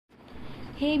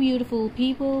Hey beautiful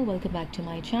people, welcome back to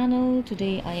my channel.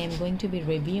 Today I am going to be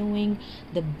reviewing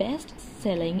the best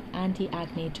selling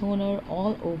anti-acne toner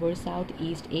all over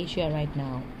Southeast Asia right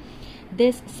now.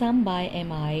 This Some by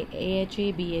MI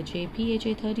AHA BHA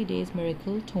PHA 30 days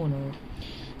miracle toner.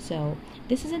 So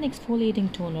this is an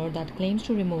exfoliating toner that claims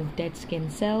to remove dead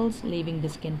skin cells, leaving the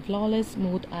skin flawless,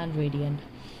 smooth and radiant.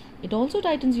 It also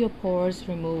tightens your pores,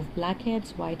 remove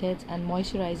blackheads, whiteheads and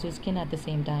moisturize your skin at the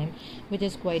same time, which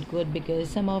is quite good because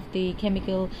some of the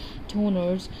chemical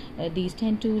toners, these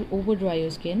tend to over dry your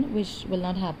skin, which will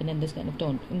not happen in this kind of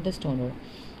toner.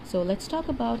 So let's talk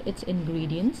about its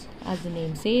ingredients. As the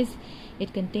name says,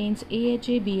 it contains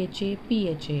AHA, BHA,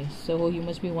 PHA. So you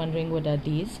must be wondering what are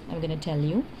these. I'm going to tell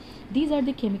you. These are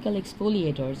the chemical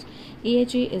exfoliators.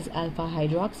 AHA is alpha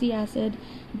hydroxy acid.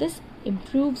 This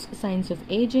improves signs of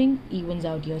aging, evens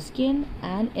out your skin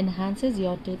and enhances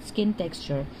your skin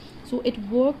texture. So it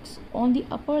works on the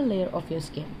upper layer of your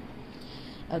skin.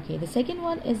 Okay, the second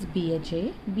one is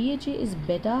BHA. BHA is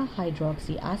beta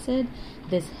hydroxy acid.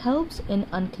 This helps in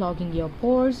unclogging your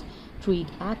pores, treat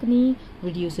acne,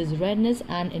 reduces redness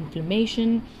and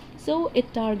inflammation. So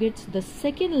it targets the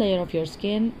second layer of your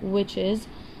skin, which is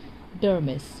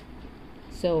dermis.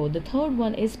 So the third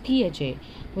one is PHA,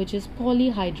 which is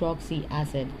polyhydroxy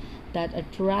acid that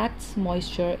attracts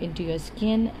moisture into your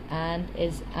skin and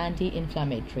is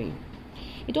anti-inflammatory.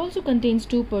 It also contains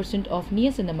 2% of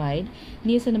niacinamide,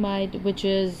 which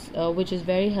is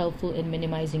very helpful in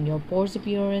minimizing your pores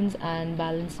appearance and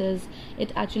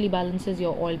it actually balances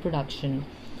your oil production.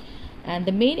 And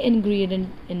the main ingredient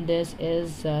in this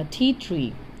is tea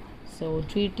tree. So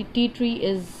tea tree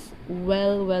is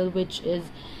which is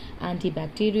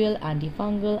antibacterial,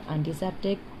 antifungal,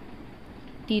 antiseptic.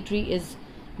 Tea tree is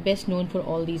best known for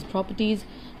all these properties.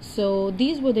 So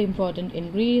these were the important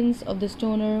ingredients of this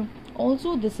toner.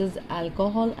 Also, this is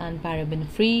alcohol and paraben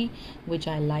free, which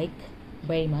I like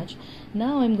very much.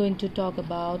 Now I'm going to talk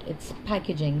about its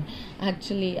packaging.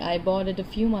 Actually, I bought it a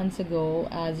few months ago.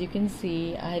 As you can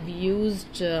see, I've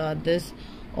used this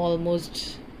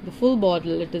almost the full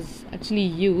bottle. It is actually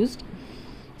used.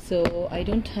 So I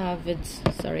don't have its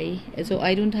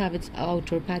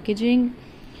outer packaging.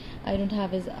 I've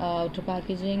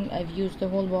used the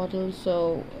whole bottle.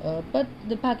 So but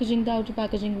the outer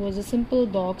packaging was a simple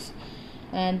box,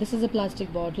 and this is a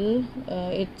plastic bottle.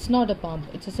 It's not a pump,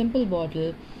 it's a simple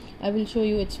bottle. I will show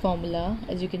you its formula.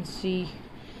 As you can see,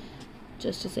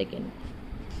 just a second.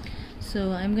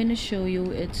 So I'm going to show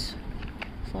you its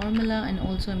formula, and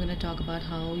also I'm going to talk about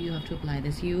how you have to apply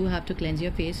this. You have to cleanse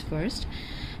your face first,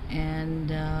 and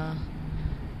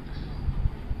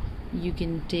you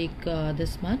can take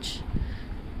this much,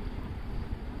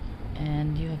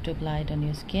 and you have to apply it on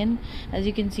your skin. As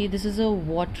you can see, this is a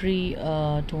watery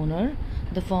toner.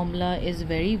 The formula is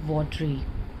very watery.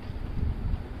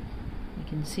 You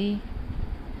can see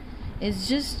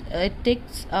it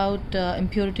takes out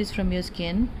impurities from your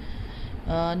skin.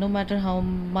 No matter how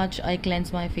much I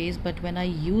cleanse my face, but when I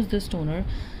use this toner,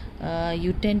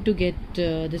 you tend to get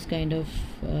this kind of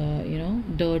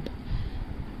dirt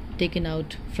taken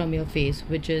out from your face,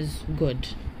 which is good.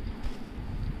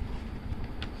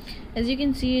 As you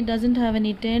can see, it doesn't have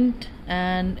any tint,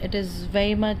 and it is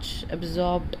very much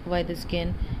absorbed by the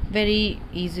skin, very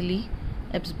easily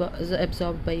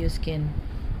absorbed by your skin,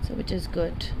 so which is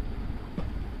good.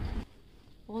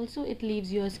 Also, it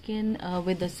leaves your skin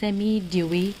with a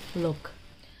semi-dewy look.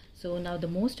 So now the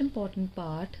most important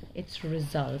part, its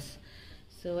results.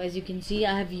 So as you can see,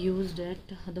 I have used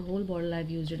it, the whole bottle. I've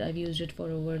used it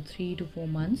for over 3 to 4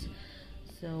 months.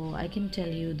 So I can tell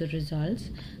you the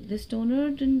results. This toner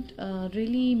didn't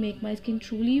really make my skin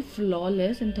truly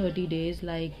flawless in 30 days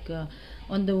like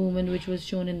on the woman which was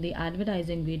shown in the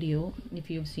advertising video. If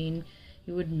you've seen,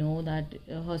 you would know that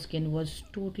her skin was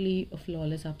totally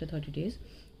flawless after 30 days.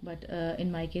 But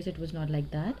in my case, it was not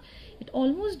like that. It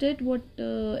almost did what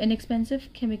inexpensive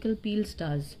chemical peels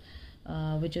does,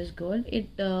 which is good. It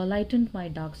lightened my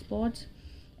dark spots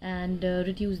and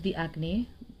reduced the acne.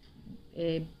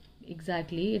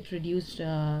 Exactly, it reduced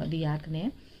the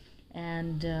acne,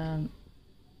 and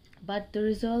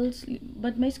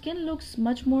but my skin looks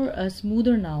much more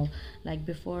smoother now. Like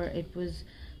before, it was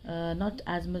not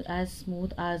as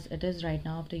smooth as it is right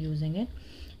now after using it,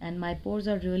 and my pores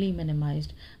are really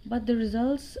minimized. But the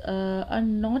results are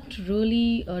not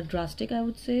really drastic. I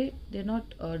would say they're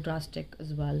not drastic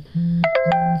as well.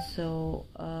 So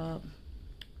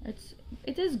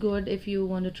it is good if you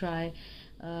want to try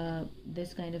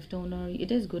this kind of toner.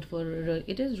 It is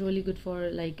really good for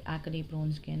like acne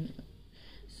prone skin.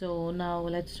 So now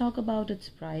let's talk about its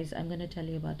price. I'm going to tell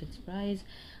you about its price.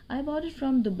 I bought it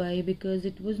from Dubai because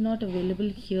it was not available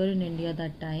here in India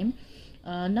that time.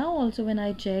 Now also when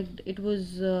I checked, it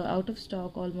was out of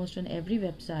stock almost on every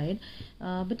website,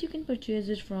 but you can purchase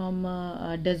it from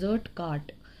Desert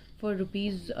Cart for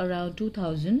rupees around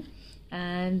 2000,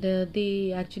 and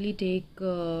they actually take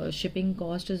shipping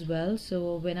cost as well.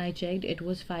 So when I checked, it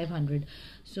was 500.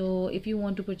 So if you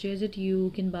want to purchase it,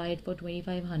 you can buy it for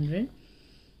 2500,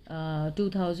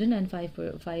 2000 and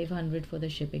 500 for the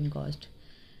shipping cost.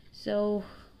 So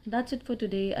that's it for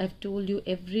today. I've told you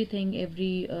everything,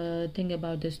 thing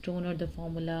about this toner, the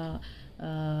formula,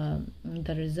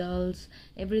 the results,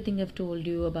 everything I've told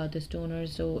you about this toner.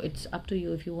 So it's up to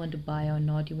you if you want to buy or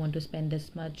not, you want to spend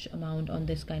this much amount on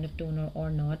this kind of toner or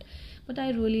not. But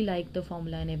I really like the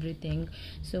formula and everything,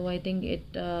 so I think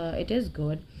it is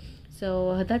good.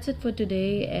 So that's it for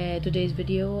today's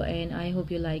video, and I hope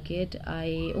you like it.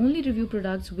 I only review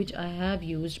products which I have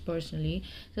used personally,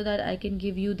 so that I can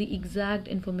give you the exact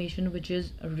information which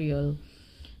is real.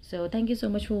 So thank you so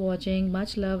much for watching.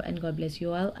 Much love and God bless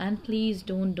you all. And please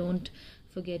don't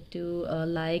forget to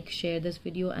like, share this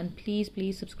video, and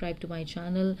please subscribe to my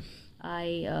channel.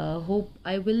 I hope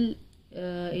I will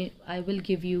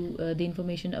give you the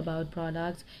information about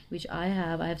products which I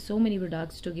have so many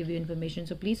products to give you information.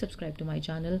 So please subscribe to my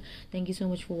channel. Thank you so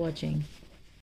much for watching.